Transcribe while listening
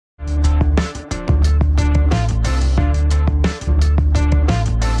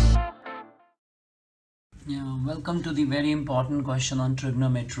Welcome to the very important question on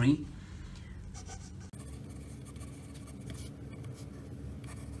trigonometry.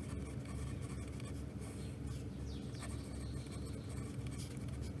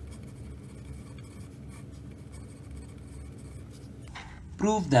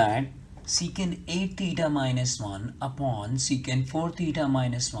 Prove that secant 8 theta minus 1 upon secant 4 theta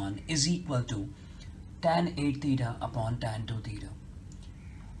minus 1 is equal to tan 8 theta upon tan 2 theta.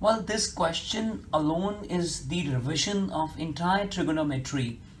 Well, this question alone is the revision of entire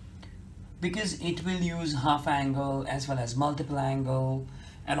trigonometry because it will use half angle as well as multiple angle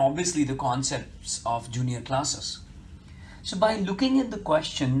and obviously the concepts of junior classes. So by looking at the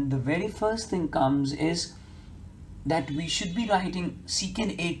question, the very first thing comes is that we should be writing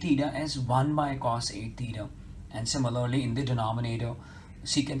secant 8 theta as 1 by cos 8 theta, and similarly in the denominator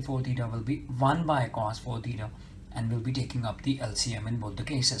secant 4 theta will be 1 by cos 4 theta, and we'll be taking up the LCM in both the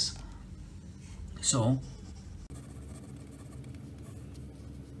cases. So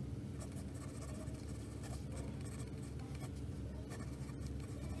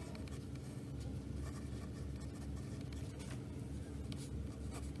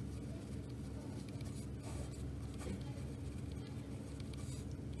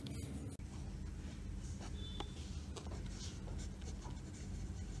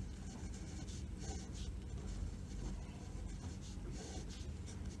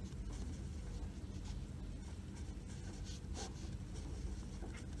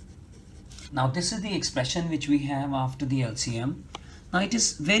now this is the expression which we have after the LCM. Now it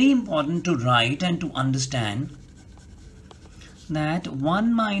is very important to write and to understand that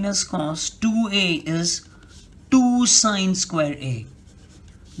 1 minus cos 2a is 2 sine square a.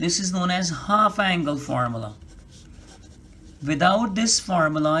 This is known as half angle formula. Without this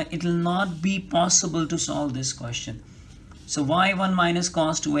formula, it will not be possible to solve this question. So why 1 minus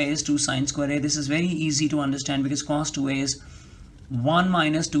cos 2a is 2 sine square a? This is very easy to understand because cos 2a is 1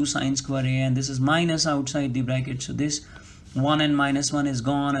 minus 2 sine square a, and this is minus outside the bracket. So this 1 and minus 1 is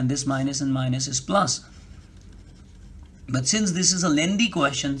gone, and this minus and minus is plus. But since this is a lengthy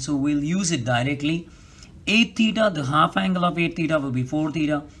question, so we'll use it directly. 8 theta, the half angle of 8 theta will be 4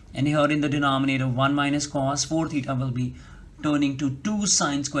 theta, and here in the denominator 1 minus cos 4 theta will be turning to 2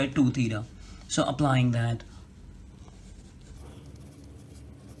 sine square 2 theta. So applying that,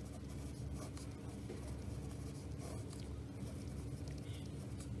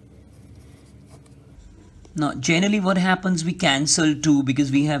 now generally what happens, we cancel 2 because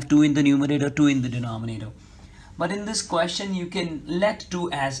we have 2 in the numerator, 2 in the denominator. But in this question you can let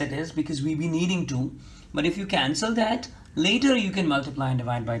 2 as it is because we be needing 2. But if you cancel that, later you can multiply and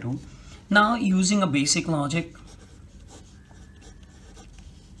divide by 2. Now using a basic logic,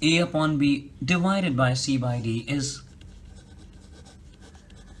 a upon b divided by c by d is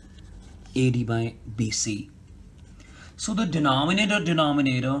ad by bc. So the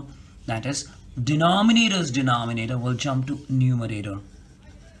denominator, that is denominator's denominator, will jump to numerator.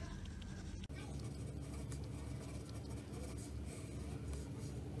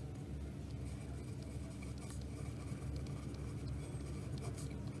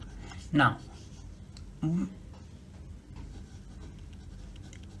 Now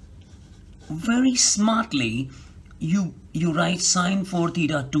very smartly you write sine 4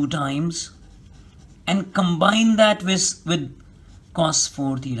 theta 2 times and combine that with cos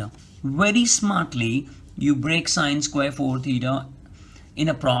 4 theta. Very smartly you break sine square 4 theta in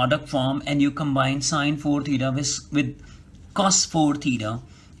a product form and you combine sine 4 theta with cos 4 theta,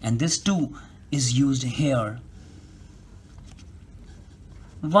 and this 2 is used here.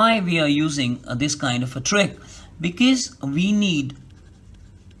 Why we are using this kind of a trick? Because we need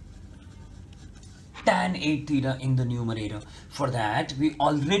tan 8 theta in the numerator. For that we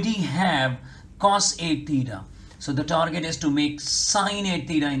already have cos 8 theta. So the target is to make sine 8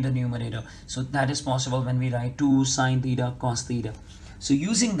 theta in the numerator. So that is possible when we write 2 sine theta cos theta. So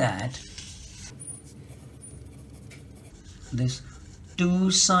using that, this 2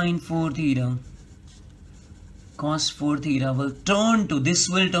 sine 4 theta cos 4 theta will turn to, this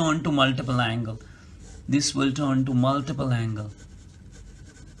will turn to multiple angle. This will turn to multiple angle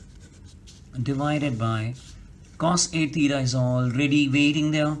divided by cos 8 theta is already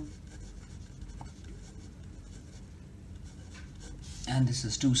waiting there. And this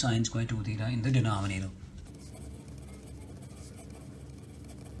is 2 sine square 2 theta in the denominator.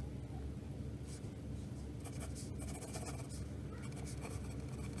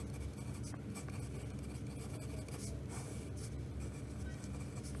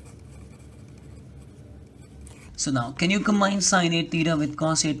 So now, can you combine sine 8 theta with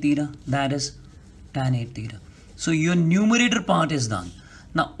cos 8 theta? That is tan 8 theta. So your numerator part is done.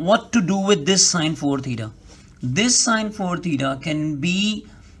 Now, what to do with this sine 4 theta? this sine 4 theta can be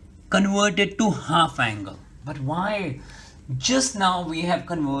converted to half angle. But why? Just now we have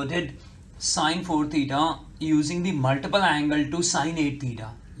converted sine 4 theta using the multiple angle to sine 8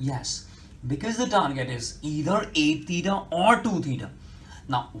 theta. Yes, because the target is either 8 theta or 2 theta.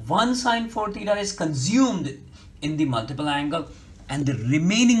 Now, one sine 4 theta is consumed in the multiple angle, and the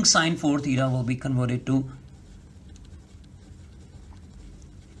remaining sine 4 theta will be converted to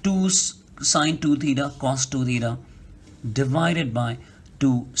 2 sine 2 theta cos 2 theta divided by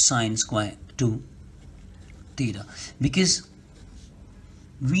 2 sine square 2 theta. Because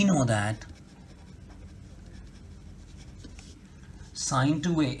we know that sine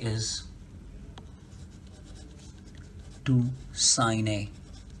 2a is 2 sine a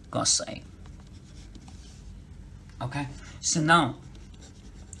cos a. Okay, so now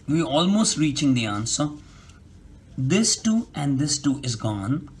we're almost reaching the answer. This 2 and this 2 is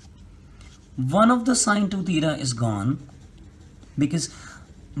gone. One of the sine 2 theta is gone because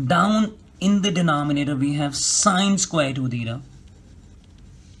down in the denominator we have sine square 2 theta.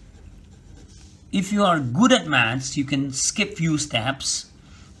 If you are good at maths, you can skip few steps,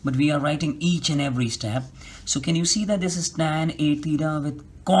 but we are writing each and every step. So can you see that this is tan 8 theta with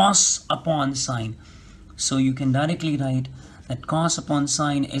cos upon sine? So you can directly write that cos upon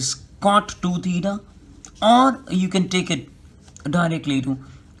sine is cot 2 theta, or you can take it directly to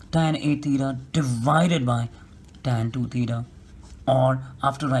tan 8 theta divided by tan 2 theta, or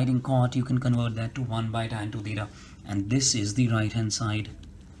after writing cot you can convert that to 1 by tan 2 theta, and this is the right hand side.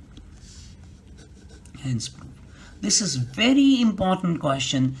 Hence, this is very important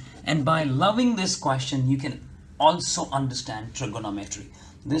question, and by loving this question you can also understand trigonometry.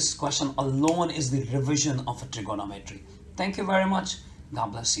 This question alone is the revision of a trigonometry. Thank you very much.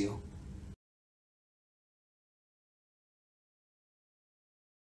 God bless you.